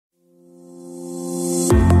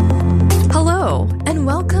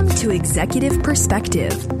to Executive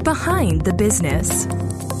Perspective, Behind the Business.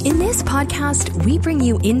 In this podcast, we bring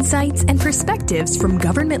you insights and perspectives from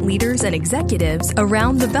government leaders and executives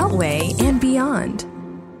around the Beltway and beyond.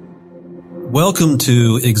 Welcome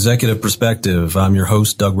to Executive Perspective. I'm your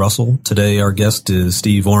host, Doug Russell. Today, our guest is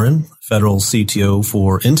Steve Oren, Federal CTO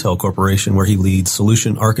for Intel Corporation, where he leads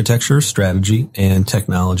solution architecture, strategy, and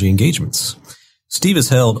technology engagements. Steve has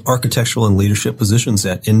held architectural and leadership positions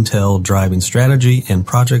at Intel, driving strategy and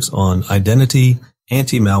projects on identity,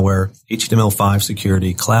 anti-malware, HTML5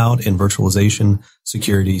 security, cloud, and virtualization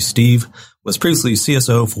security. Steve was previously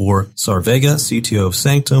CSO for Sarvega, CTO of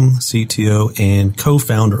Sanctum, CTO and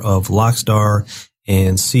co-founder of Lockstar,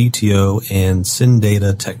 and CTO and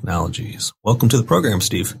SynData Technologies. Welcome to the program,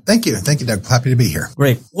 Steve. Thank you. Thank you, Doug. Happy to be here.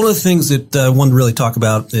 Great. One of the things that I wanted to really talk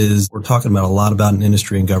about is we're talking about a lot about in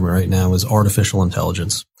industry and government right now is artificial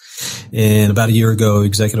intelligence. And about a year ago,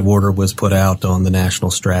 executive order was put out on the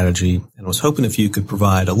national strategy. And I was hoping if you could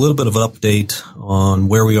provide a little bit of an update on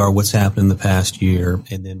where we are, what's happened in the past year,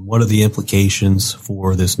 and then what are the implications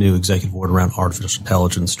for this new executive order around artificial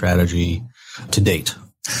intelligence strategy to date?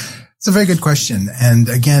 It's a very good question. And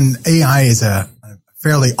again, AI is a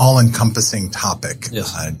fairly all-encompassing topic.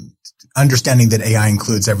 Yes. Understanding that AI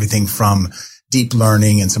includes everything from deep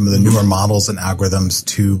learning and some of the newer models and algorithms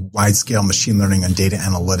to wide-scale machine learning and data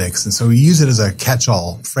analytics. And so we use it as a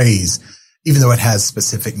catch-all phrase, even though it has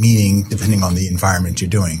specific meaning depending on the environment you're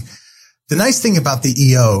doing. The nice thing about the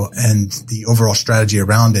EO and the overall strategy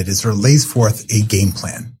around it is it lays forth a game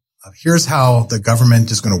plan. Here's how the government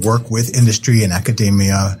is going to work with industry and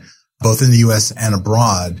academia, both in the U.S. and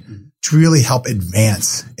abroad, to really help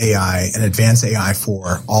advance AI and advance AI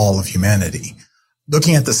for all of humanity.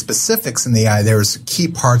 Looking at the specifics in the AI, there's key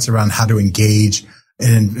parts around how to engage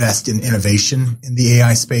and invest in innovation in the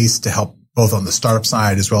AI space to help both on the startup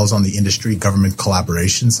side as well as on the industry government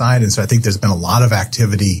collaboration side. And so I think there's been a lot of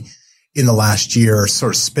activity in the last year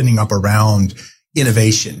sort of spinning up around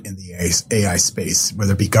innovation in the AI space,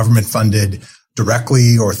 whether it be government funded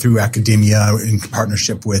directly or through academia in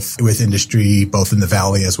partnership with industry, both in the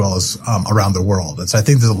Valley as well as around the world. And so I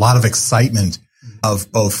think there's a lot of excitement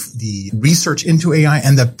of both the research into AI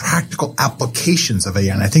and the practical applications of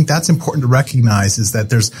AI. And I think that's important to recognize is that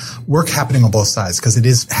there's work happening on both sides because it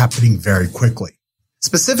is happening very quickly.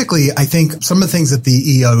 Specifically, I think some of the things that the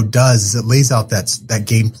EO does is it lays out that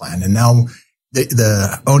game plan. And now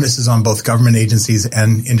the onus is on both government agencies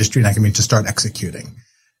and industry and academia to start executing.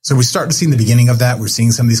 So we start to see the beginning of that. We're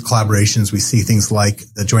seeing some of these collaborations. We see things like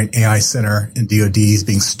the Joint AI Center in DoD is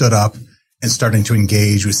being stood up and starting to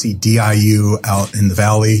engage. We see DIU out in the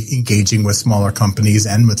Valley engaging with smaller companies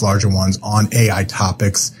and with larger ones on AI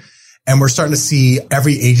topics. And we're starting to see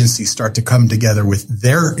every agency start to come together with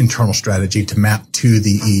their internal strategy to map to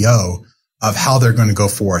the EO of how they're going to go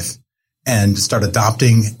forth and start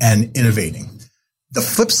adopting and innovating. The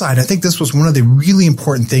flip side, I think this was one of the really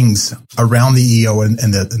important things around the EO and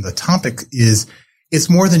the topic is it's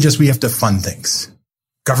more than just we have to fund things.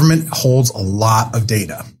 Government holds a lot of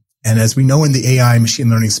data. And as we know in the AI machine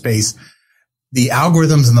learning space, the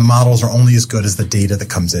algorithms and the models are only as good as the data that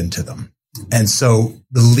comes into them. And so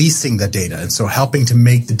releasing the data and so helping to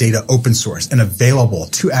make the data open source and available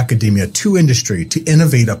to academia, to industry, to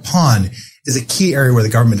innovate upon is a key area where the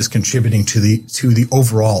government is contributing to the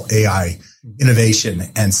overall AI innovation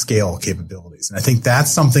and scale capabilities. And I think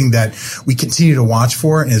that's something that we continue to watch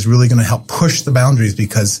for and is really going to help push the boundaries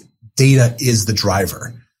because data is the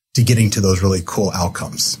driver to getting to those really cool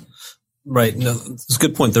outcomes. Right. No, that's a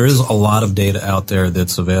good point. There is a lot of data out there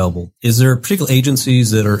that's available. Is there particular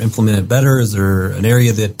agencies that are implemented better? Is there an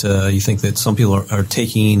area that you think that some people are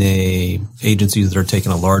taking agencies that are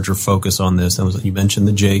taking a larger focus on this? You mentioned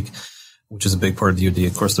the JAIC, which is a big part of the DoD.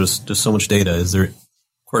 Of course, there's so much data. Is there, of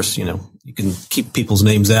course, you can keep people's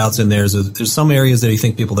names out, and there's some areas that you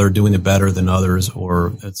think people that are doing it better than others,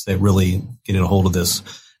 or let's say really getting a hold of this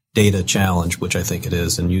data challenge, which I think it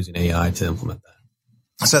is, and using AI to implement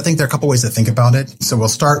that. So I think there are a couple ways to think about it. So we'll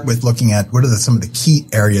start with looking at what are some of the key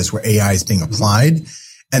areas where AI is being applied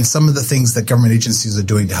and some of the things that government agencies are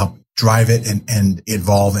doing to help drive it and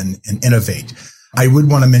evolve and innovate. I would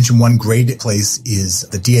want to mention one great place is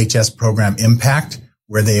the DHS program Impact,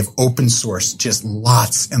 where they have open sourced just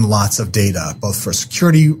lots and lots of data, both for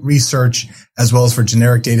security research as well as for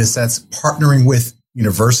generic data sets, partnering with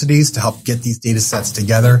universities to help get these data sets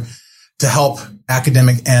together to help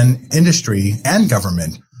academic and industry and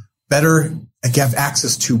government better have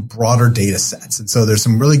access to broader data sets. And so there's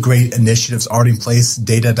some really great initiatives already in place.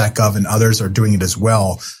 Data.gov and others are doing it as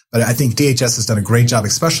well. But I think DHS has done a great job,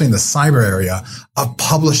 especially in the cyber area, of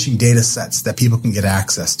publishing data sets that people can get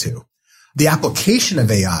access to. The application of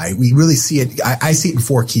AI, we really see it. I see it in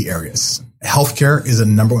 4 key areas. Healthcare is a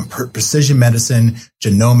number one, precision medicine,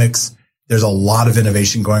 genomics. There's a lot of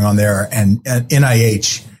innovation going on there, and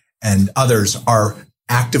NIH and others are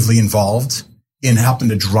actively involved in helping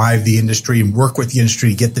to drive the industry and work with the industry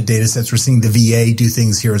to get the data sets. We're seeing the VA do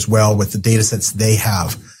things here as well with the data sets they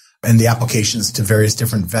have and the applications to various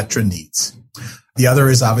different veteran needs. The other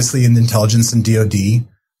is obviously in intelligence and DoD.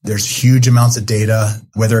 There's huge amounts of data,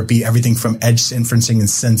 whether it be everything from edge inferencing and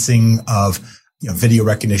sensing of video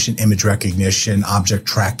recognition, image recognition, object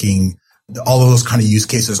tracking, all of those kind of use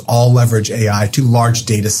cases all leverage AI to large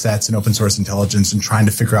data sets and open source intelligence and trying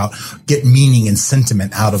to figure out, get meaning and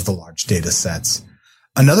sentiment out of the large data sets.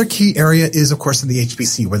 Another key area is, of course, in the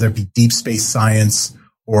HPC, whether it be deep space science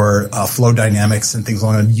or flow dynamics and things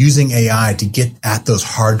along that, using AI to get at those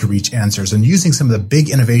hard to reach answers and using some of the big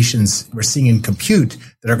innovations we're seeing in compute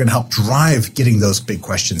that are going to help drive getting those big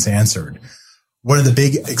questions answered. One of the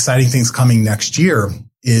big exciting things coming next year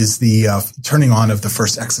is the turning on of the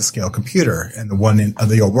first exascale computer and the one in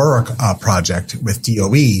the Aurora project with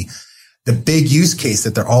DOE. The big use case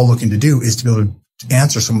that they're all looking to do is to be able to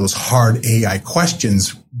answer some of those hard AI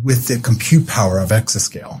questions with the compute power of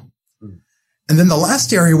exascale. And then the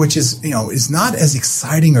last area, which is, is not as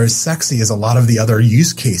exciting or as sexy as a lot of the other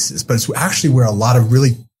use cases, but it's actually where a lot of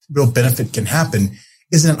really real benefit can happen,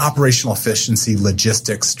 is in operational efficiency,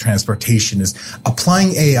 logistics, transportation, is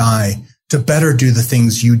applying AI to better do the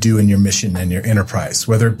things you do in your mission and your enterprise,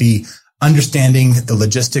 whether it be understanding the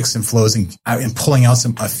logistics and flows and pulling out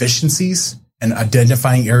some efficiencies and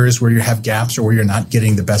identifying areas where you have gaps or where you're not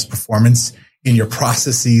getting the best performance in your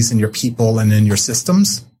processes and your people and in your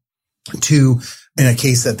systems, to, in a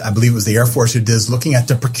case that I believe it was the Air Force who did, looking at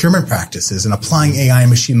the procurement practices and applying AI and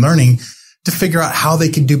machine learning to figure out how they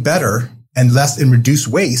can do better and reduce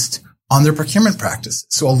waste on their procurement practices.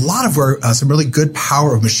 So a lot of where some really good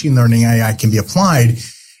power of machine learning AI can be applied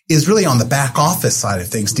is really on the back office side of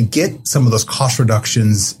things to get some of those cost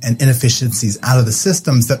reductions and inefficiencies out of the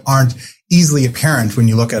systems that aren't easily apparent when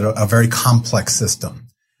you look at a very complex system.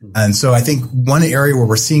 And so I think one area where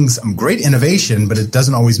we're seeing some great innovation, but it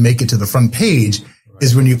doesn't always make it to the front page,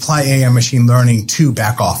 is when you apply AI machine learning to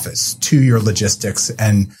back office, to your logistics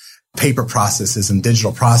and paper processes and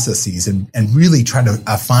digital processes, and really try to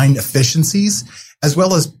find efficiencies as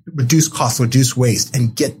well as reduce costs, reduce waste,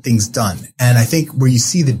 and get things done. And I think where you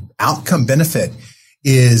see the outcome benefit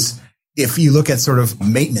is if you look at sort of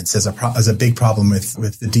maintenance as a big problem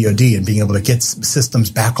with the DoD and being able to get systems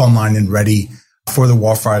back online and ready for the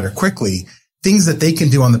warfighter quickly, things that they can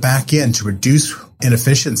do on the back end to reduce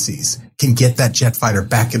inefficiencies can get that jet fighter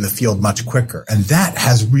back in the field much quicker. And that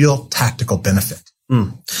has real tactical benefit.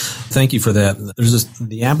 Thank you for that.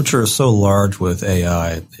 The aperture is so large with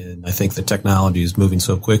AI, and I think the technology is moving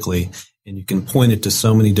so quickly, and you can point it to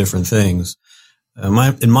so many different things.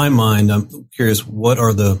 In my mind, I'm curious, what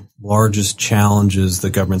are the largest challenges the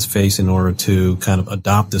government's facing in order to kind of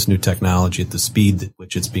adopt this new technology at the speed at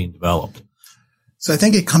which it's being developed? So I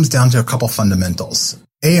think it comes down to a couple fundamentals.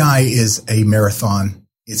 AI is a marathon.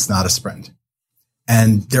 It's not a sprint.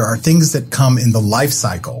 And there are things that come in the life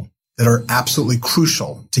cycle that are absolutely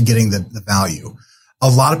crucial to getting the value. A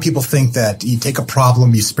lot of people think that you take a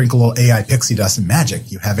problem, you sprinkle a little AI pixie dust and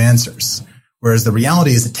magic, you have answers. Whereas the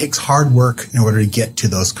reality is it takes hard work in order to get to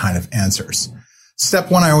those kind of answers.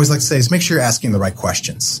 Step one, I always like to say, is make sure you're asking the right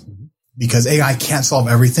questions, because AI can't solve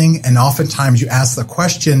everything. And oftentimes you ask the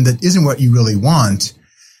question that isn't what you really want,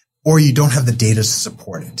 or you don't have the data to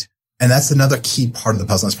support it. And that's another key part of the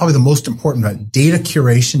puzzle. It's probably the most important, right? Data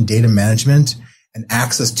curation, data management, and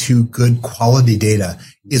access to good quality data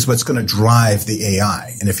is what's going to drive the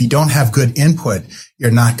AI. And if you don't have good input,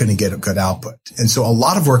 you're not going to get a good output. And so a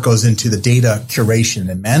lot of work goes into the data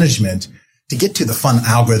curation and management to get to the fun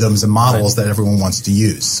algorithms and models that everyone wants to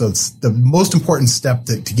use. So it's the most important step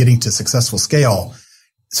to getting to successful scale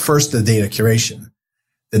is first the data curation.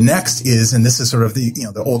 The next is, and this is sort of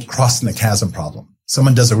the old crossing the chasm problem.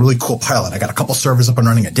 Someone does a really cool pilot. I got a couple servers up and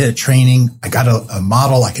running. I did a training. I got a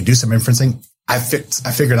model. I could do some inferencing. I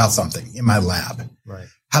figured out something in my lab. Right.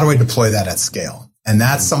 How do I deploy that at scale? And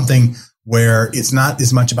that's something where it's not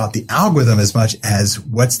as much about the algorithm as much as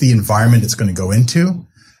what's the environment it's going to go into.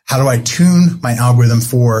 How do I tune my algorithm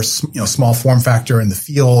for, small form factor in the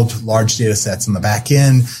field, large data sets in the back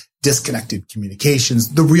end, disconnected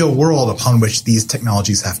communications, the real world upon which these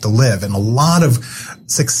technologies have to live. And a lot of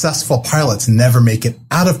successful pilots never make it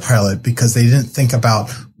out of pilot because they didn't think about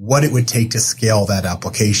what it would take to scale that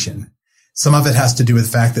application. Some of it has to do with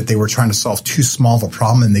the fact that they were trying to solve too small of a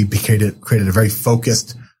problem and they created a very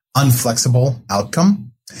focused, unflexible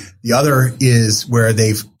outcome. The other is where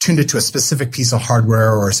they've tuned it to a specific piece of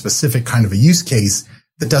hardware or a specific kind of a use case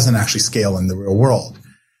that doesn't actually scale in the real world.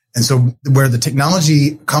 And so where the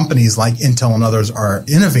technology companies like Intel and others are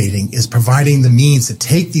innovating is providing the means to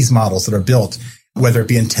take these models that are built, whether it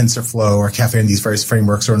be in TensorFlow or Caffe in these various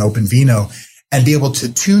frameworks or in OpenVINO, and be able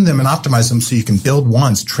to tune them and optimize them so you can build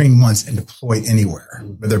once, train once, and deploy anywhere,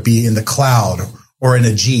 whether it be in the cloud or in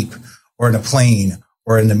a Jeep or in a plane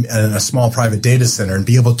or in a small private data center, and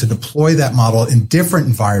be able to deploy that model in different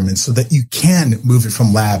environments so that you can move it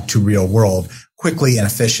from lab to real world quickly and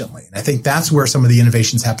efficiently. And I think that's where some of the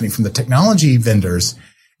innovations happening from the technology vendors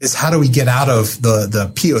is how do we get out of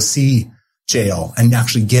the POC jail and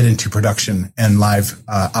actually get into production and live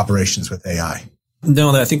operations with AI.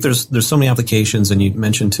 No, I think there's so many applications, and you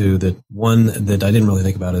mentioned too that one that I didn't really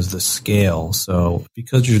think about is the scale. So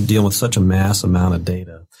because you're dealing with such a mass amount of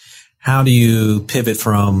data, how do you pivot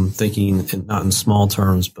from thinking not in small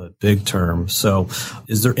terms but big terms? So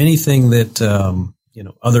is there anything that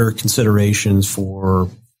other considerations for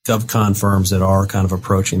GovCon firms that are kind of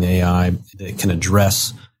approaching the AI that can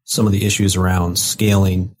address some of the issues around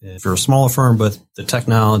scaling if you're a smaller firm, but the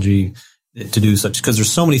technology to do such, because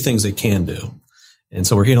there's so many things they can do. And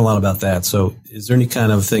so we're hearing a lot about that. So is there any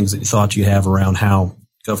kind of things that you thought you have around how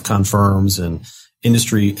GovCon firms and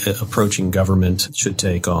industry approaching government should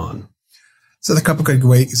take on? So there are a couple of good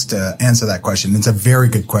ways to answer that question. It's a very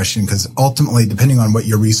good question because ultimately, depending on what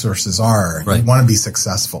your resources are, right, you want to be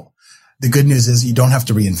successful. The good news is you don't have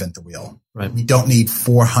to reinvent the wheel. Right. You don't need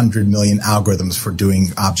 400 million algorithms for doing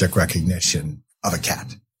object recognition of a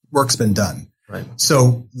cat. Work's been done. Right.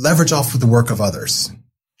 So leverage off of the work of others.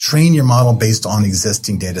 Train your model based on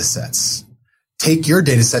existing data sets. Take your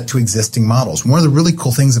data set to existing models. One of the really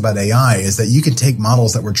cool things about AI is that you can take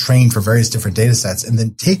models that were trained for various different data sets and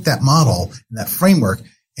then take that model and that framework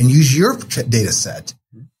and use your data set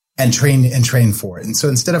and train for it. And so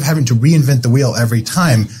instead of having to reinvent the wheel every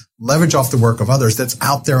time, leverage off the work of others that's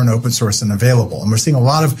out there in open source and available. And we're seeing a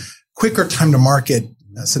lot of quicker time to market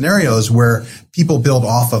scenarios where people build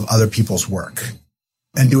off of other people's work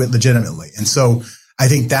and do it legitimately. And so I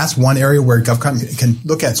think that's one area where GovCon can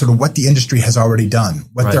look at sort of what the industry has already done,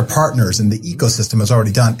 what right, their partners and the ecosystem has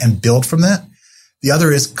already done, and build from that. The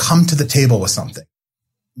other is come to the table with something.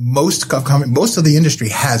 Most of the industry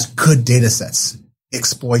has good data sets.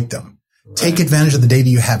 Exploit them. Right. Take advantage of the data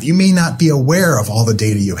you have. You may not be aware of all the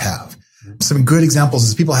data you have. Some good examples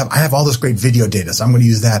is I have all this great video data, so I'm going to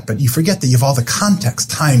use that. But you forget that you have all the context,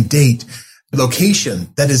 time, date, location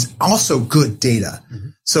that is also good data. Mm-hmm.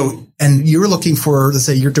 So, and you're looking for, let's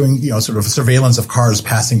say you're doing, sort of surveillance of cars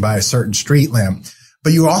passing by a certain street lamp,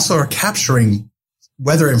 but you also are capturing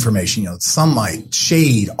weather information, sunlight,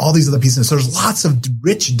 shade, all these other pieces. So there's lots of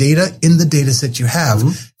rich data in the data set you have.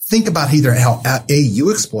 Mm-hmm. Think about either how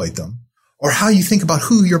you exploit them or how you think about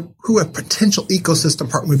who a potential ecosystem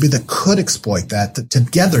partner would be that could exploit that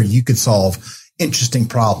together you could solve interesting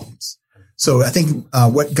problems. So I think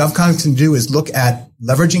what GovCon can do is look at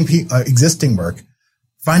leveraging existing work,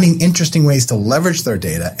 finding interesting ways to leverage their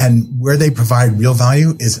data, and where they provide real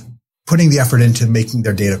value is putting the effort into making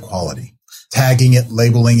their data quality, tagging it,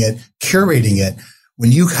 labeling it, curating it.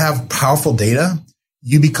 When you have powerful data,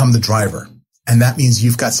 you become the driver. And that means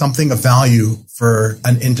you've got something of value for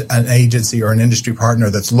an agency or an industry partner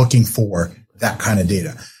that's looking for that kind of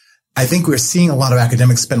data. I think we're seeing a lot of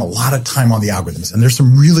academics spend a lot of time on the algorithms, and there's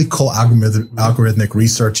some really cool algorithmic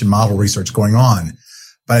research and model research going on.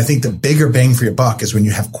 But I think the bigger bang for your buck is when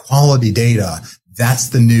you have quality data. That's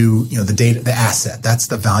the new, the data, the asset. That's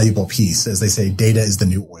the valuable piece. As they say, data is the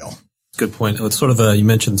new oil. Good point. It's sort of you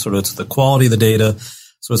mentioned sort of it's the quality of the data.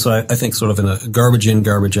 So I think sort of in a garbage in,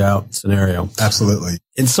 garbage out scenario. Absolutely.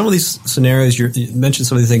 In some of these scenarios, you mentioned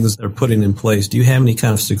some of the things they're putting in place. Do you have any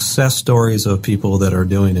kind of success stories of people that are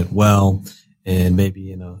doing it well, and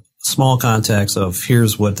maybe in a small context of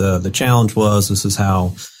here's what the challenge was, this is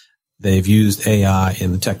how they've used AI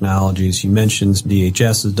in the technologies? You mentioned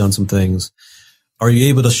DHS has done some things. Are you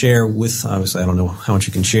able to share with, obviously, I don't know how much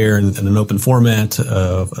you can share in an open format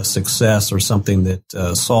of a success or something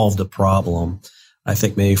that solved a problem? I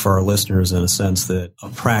think maybe for our listeners, in a sense, that a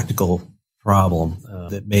practical problem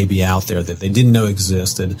that may be out there that they didn't know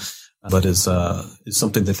existed, but is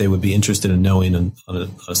something that they would be interested in knowing, and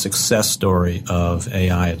a success story of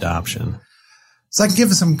AI adoption. So I can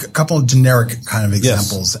give a couple of generic kind of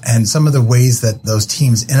examples, yes, and some of the ways that those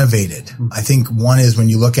teams innovated. Mm-hmm. I think one is when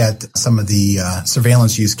you look at some of the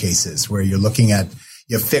surveillance use cases where you're looking at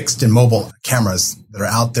you have fixed and mobile cameras that are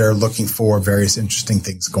out there looking for various interesting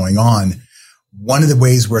things going on. One of the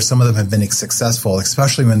ways where some of them have been successful,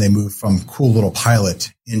 especially when they move from cool little pilot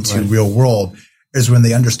into right, real world, is when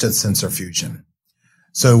they understood sensor fusion.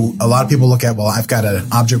 So a lot of people look at, well, I've got an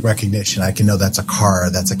object recognition. I can know that's a car,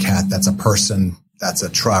 that's a cat, that's a person, that's a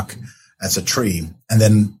truck, that's a tree. And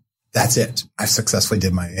then that's it. I successfully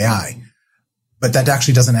did my AI. But that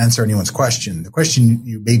actually doesn't answer anyone's question. The question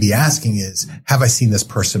you may be asking is, have I seen this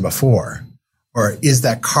person before? Or is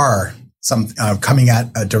that car coming at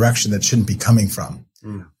a direction that shouldn't be coming from?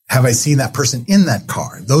 Have I seen that person in that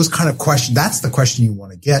car? Those kind of questions, that's the question you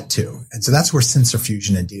want to get to. And so that's where sensor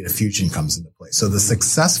fusion and data fusion comes into play. So the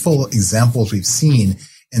successful examples we've seen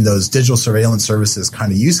in those digital surveillance services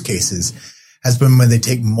kind of use cases has been when they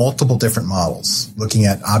take multiple different models, looking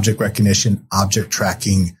at object recognition, object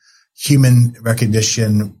tracking, human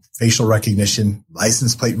recognition, facial recognition,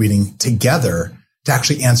 license plate reading together to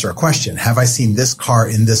actually answer a question. Have I seen this car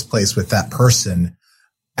in this place with that person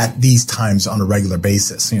at these times on a regular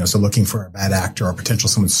basis? So looking for a bad actor or potential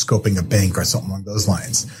someone scoping a bank or something along those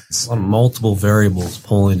lines. It's multiple variables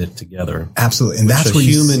pulling it together. Absolutely. And that's what a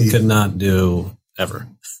human could not do ever.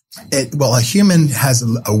 A human has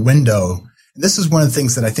a window. And this is one of the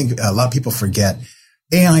things that I think a lot of people forget.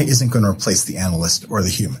 AI isn't going to replace the analyst or the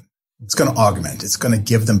human. It's going to augment. It's going to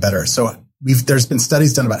give them better. So there's been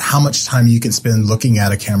studies done about how much time you can spend looking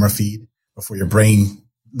at a camera feed before your brain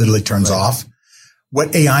literally turns off.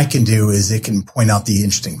 What AI can do is it can point out the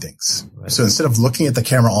interesting things. Right. So instead of looking at the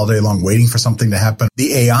camera all day long, waiting for something to happen,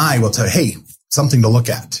 the AI will tell you, hey, something to look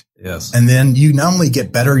at. Yes. And then you not only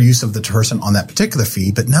get better use of the person on that particular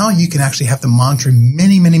feed, but now you can actually have them monitoring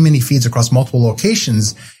many, many, many feeds across multiple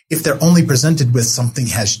locations if they're only presented with something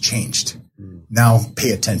has changed. Now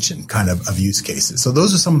pay attention kind of use cases. So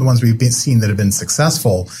those are some of the ones we've seen that have been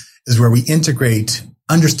successful, is where we integrate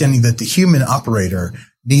understanding that the human operator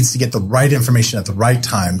needs to get the right information at the right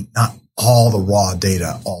time, not all the raw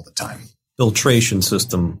data all the time. Filtration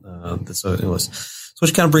system. So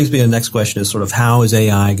which kind of brings me to the next question is sort of how is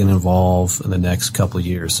AI going to evolve in the next couple of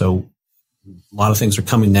years? So a lot of things are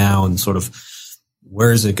coming now and sort of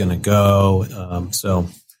where is it going to go? So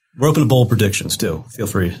we're open to bold predictions too. Feel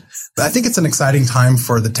free. I think it's an exciting time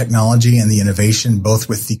for the technology and the innovation, both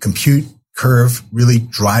with the compute curve really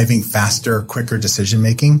driving faster, quicker decision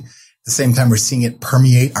making. At the same time, we're seeing it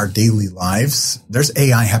permeate our daily lives. There's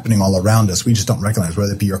AI happening all around us. We just don't recognize,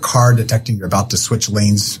 whether it be your car detecting you're about to switch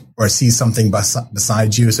lanes or see something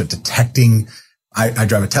beside you. So detecting, I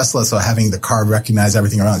drive a Tesla, so having the car recognize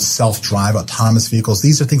everything around, self-drive, autonomous vehicles.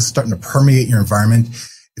 These are things starting to permeate your environment.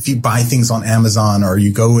 If you buy things on Amazon or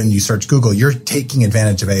you go and you search Google, you're taking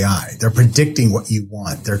advantage of AI. They're predicting what you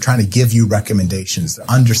want. They're trying to give you recommendations. They're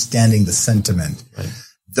understanding the sentiment. Right.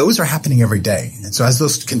 Those are happening every day. And so as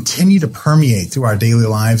those continue to permeate through our daily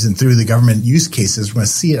lives and through the government use cases, we're going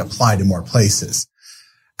to see it apply to more places.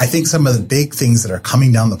 I think some of the big things that are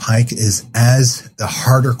coming down the pike is as the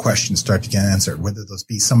harder questions start to get answered, whether those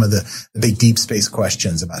be some of the big deep space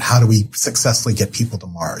questions about how do we successfully get people to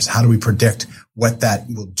Mars? How do we predict what that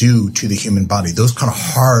will do to the human body? Those kind of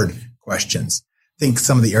hard questions. I think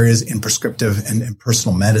some of the areas in prescriptive and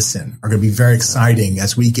personal medicine are going to be very exciting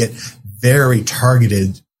as we get very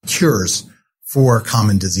targeted cures for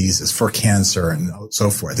common diseases, for cancer and so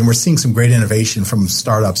forth. And we're seeing some great innovation from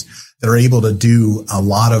startups that are able to do a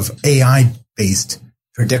lot of AI-based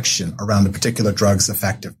prediction around a particular drug's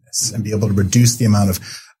effectiveness and be able to reduce the amount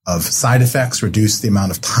of side effects, reduce the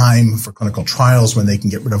amount of time for clinical trials when they can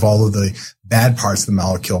get rid of all of the bad parts of the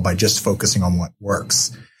molecule by just focusing on what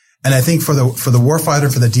works. And I think for the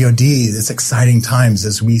warfighter, for the DoD, it's exciting times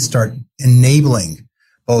as we start enabling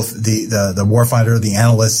both the warfighter, the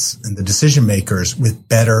analysts, and the decision makers with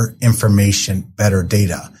better information, better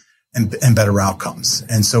data, and better outcomes.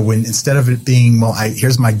 And so when instead of it being,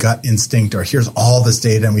 here's my gut instinct, or here's all this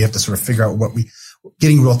data, and we have to sort of figure out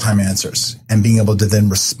getting real time answers and being able to then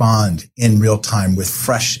respond in real time with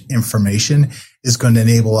fresh information is going to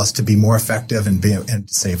enable us to be more effective and to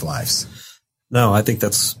save lives. No, I think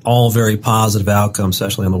that's all very positive outcomes,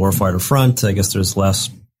 especially on the warfighter front. I guess there's less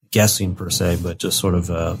guessing per se, but just sort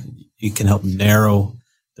of you can help narrow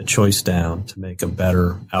the choice down to make a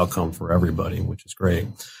better outcome for everybody, which is great.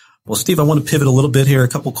 Well, Steve, I want to pivot a little bit here. A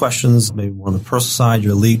couple questions, maybe more on the personal side.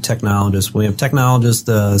 You're a lead technologist. We have technologists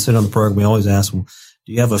sit on the program. We always ask them,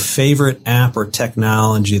 do you have a favorite app or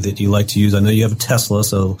technology that you like to use? I know you have a Tesla,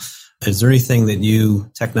 so is there anything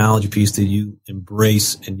technology piece that you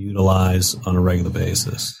embrace and utilize on a regular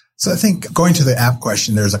basis? So I think going to the app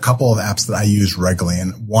question, there's a couple of apps that I use regularly,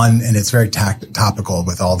 and it's very topical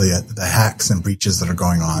with all the hacks and breaches that are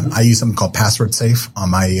going on. I use something called Password Safe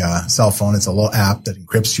on my cell phone. It's a little app that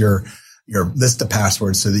encrypts your list of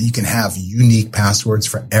passwords so that you can have unique passwords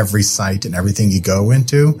for every site and everything you go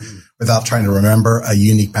into, without trying to remember a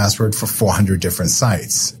unique password for 400 different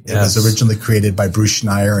sites. It was originally created by Bruce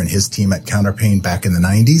Schneier and his team at Counterpane back in the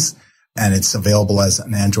 90s. And it's available as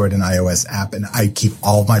an Android and iOS app. And I keep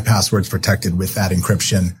all of my passwords protected with that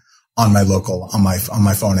encryption on my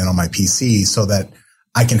phone and on my PC so that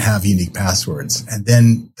I can have unique passwords. And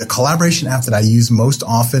then the collaboration app that I use most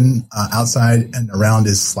often outside and around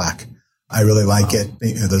is Slack. I really like it.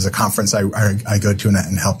 There's a conference I go to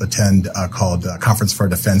and help attend called Conference for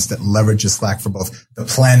Defense that leverages Slack for both the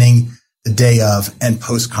planning, the day of, and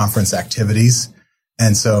post-conference activities.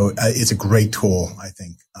 And so it's a great tool, I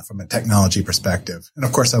think, from a technology perspective. And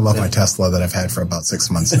of course, I love my Tesla that I've had for about 6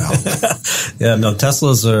 months now.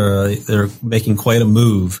 Teslas they're making quite a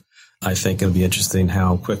move. I think it'll be interesting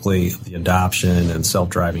how quickly the adoption and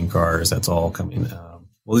self-driving cars, that's all coming.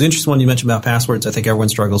 Well, the interesting one you mentioned about passwords, I think everyone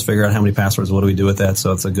struggles to figure out how many passwords, what do we do with that?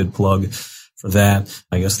 So it's a good plug for that.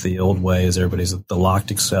 I guess the old way is everybody's the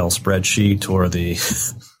locked Excel spreadsheet or the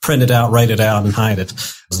print it out, write it out, and hide it.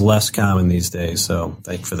 It's less common these days. So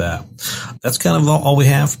thank you for that. That's kind of all we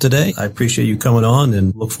have for today. I appreciate you coming on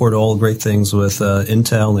and look forward to all the great things with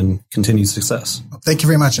Intel and continued success. Thank you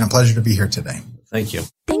very much, and a pleasure to be here today. Thank you.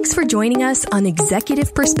 Thanks for joining us on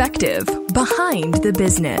Executive Perspective, Behind the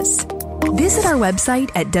Business. Visit our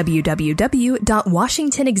website at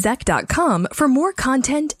www.washingtonexec.com for more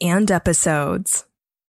content and episodes.